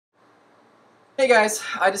Hey guys,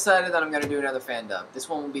 I decided that I'm going to do another fandub. This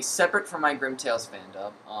one will be separate from my Grimtales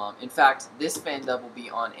fandub. In fact, this fandub will be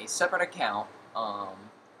on a separate account.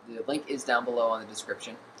 The link is down below in the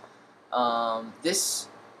description. This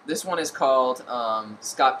one is called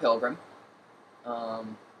Scott Pilgrim. The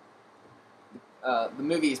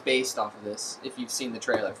movie is based off of this, if you've seen the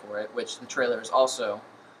trailer for it, which the trailer is also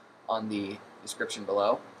on the description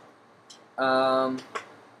below.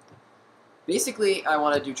 Basically, I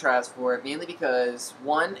want to do tryouts for it, mainly because,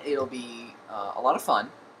 one, it'll be a lot of fun.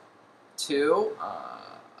 Two,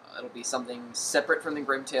 it'll be something separate from the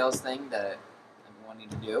Grimtales thing that I've been wanting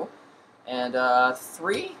to do. And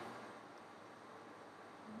three,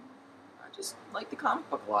 I just like the comic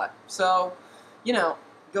book a lot. So, you know,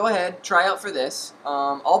 go ahead, try out for this.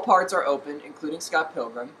 All parts are open, including Scott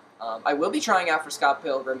Pilgrim. I will be trying out for Scott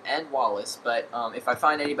Pilgrim and Wallace, but if I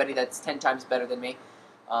find anybody that's 10 times better than me,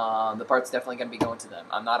 the part's definitely going to be going to them.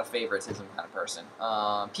 I'm not a favoritism kind of person.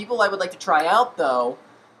 People I would like to try out, though,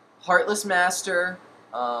 Heartless Master,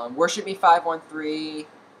 Worship Me 513,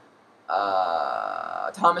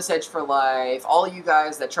 Thomas Edge for Life, all you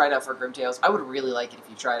guys that tried out for Grimtales, I would really like it if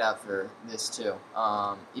you tried out for this, too.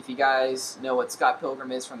 If you guys know what Scott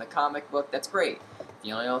Pilgrim is from the comic book, that's great. If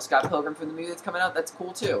you only know Scott Pilgrim from the movie that's coming out, that's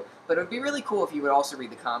cool, too. But it would be really cool if you would also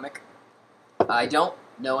read the comic. I don't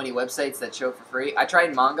know any websites that show it for free. I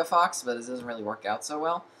tried Manga Fox, but it doesn't really work out so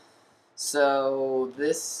well. So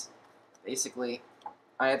this, basically,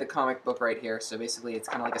 I have the comic book right here, so basically it's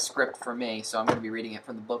kind of like a script for me, so I'm going to be reading it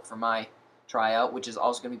from the book for my tryout, which is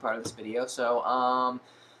also going to be part of this video. So,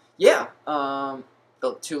 yeah, the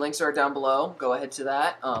two links are down below. Go ahead to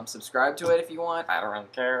that. Subscribe to it if you want. I don't really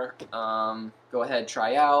care. Go ahead,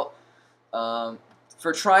 try out.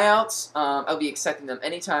 For tryouts, I'll be accepting them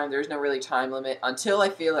anytime. There's no really time limit. Until I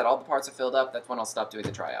feel that all the parts are filled up, that's when I'll stop doing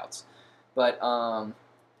the tryouts. But,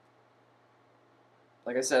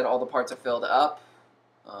 like I said, all the parts are filled up.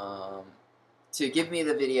 To give me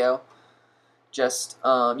the video, just,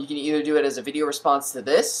 you can either do it as a video response to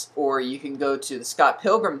this, or you can go to the Scott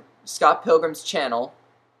Pilgrim's channel,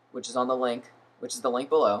 which is on the link, which is the link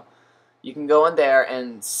below. You can go in there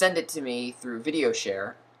and send it to me through video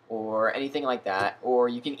share, or anything like that, or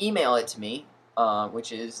you can email it to me,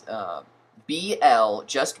 which is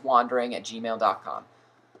bljustwandering@gmail.com.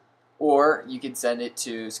 Or you can send it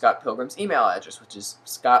to Scott Pilgrim's email address, which is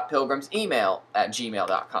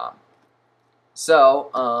scottpilgrimsemail@gmail.com.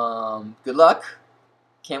 So, good luck.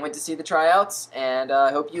 Can't wait to see the tryouts, and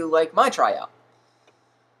I hope you like my tryout.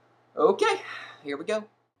 Okay, here we go.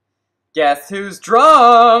 Guess who's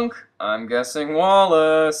drunk? I'm guessing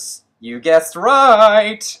Wallace. You guessed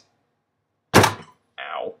right!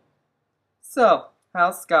 Ow. So,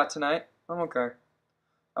 how's Scott tonight? I'm okay.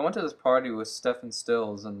 I went to this party with Stephen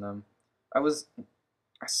Stills, and, I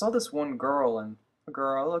saw this one girl, and,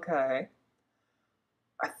 okay.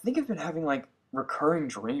 I think I've been having, like, recurring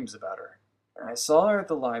dreams about her. And I saw her at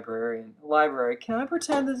the library, can I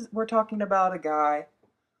pretend we're talking about a guy?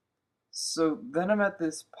 So, then I'm at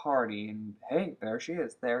this party, and hey, there she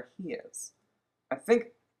is, there he is. I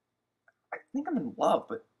think I'm in love,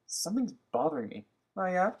 but something's bothering me. Oh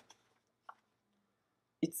yeah?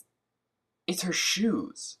 It's her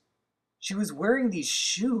shoes. She was wearing these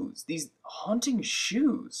shoes, these haunting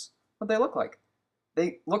shoes. What'd they look like?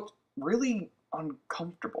 They looked really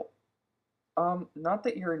uncomfortable. Not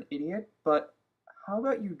that you're an idiot, but how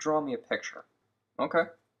about you draw me a picture? Okay.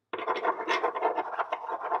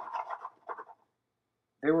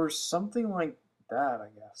 They were something like that, I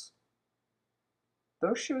guess.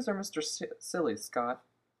 Those shoes are Mr. Silly, Scott.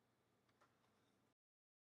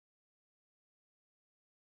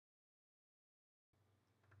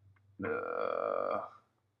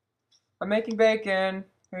 I'm making bacon.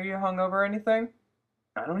 Are you hungover or anything?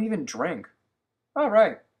 I don't even drink. Oh,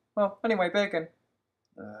 right. Well, anyway, bacon.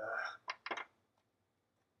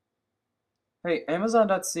 Hey,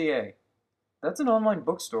 Amazon.ca. That's an online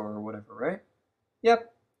bookstore or whatever, right?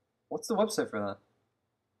 Yep. What's the website for that?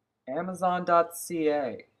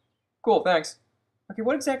 Amazon.ca. Cool, thanks. Okay,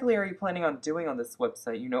 what exactly are you planning on doing on this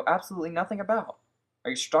website you know absolutely nothing about?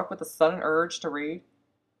 Are you struck with a sudden urge to read?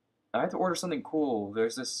 I have to order something cool.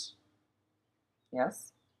 There's this...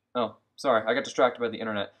 Yes? Oh, sorry, I got distracted by the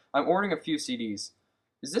internet. I'm ordering a few CDs.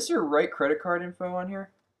 Is this your right credit card info on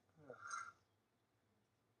here?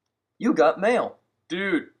 You got mail.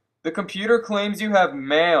 Dude, the computer claims you have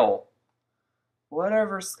mail.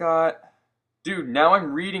 Whatever, Scott. Dude, now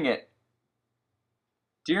I'm reading it.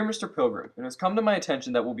 Dear Mr. Pilgrim, it has come to my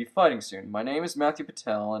attention that we'll be fighting soon. My name is Matthew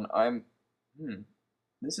Patel, and I'm...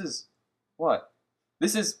 This is... What?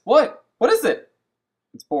 This is... What? What is it?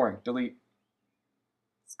 It's boring. Delete.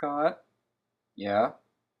 Scott? Yeah?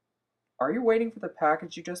 Are you waiting for the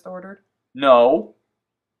package you just ordered? No.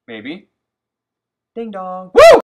 Maybe. Ding dong. Woo!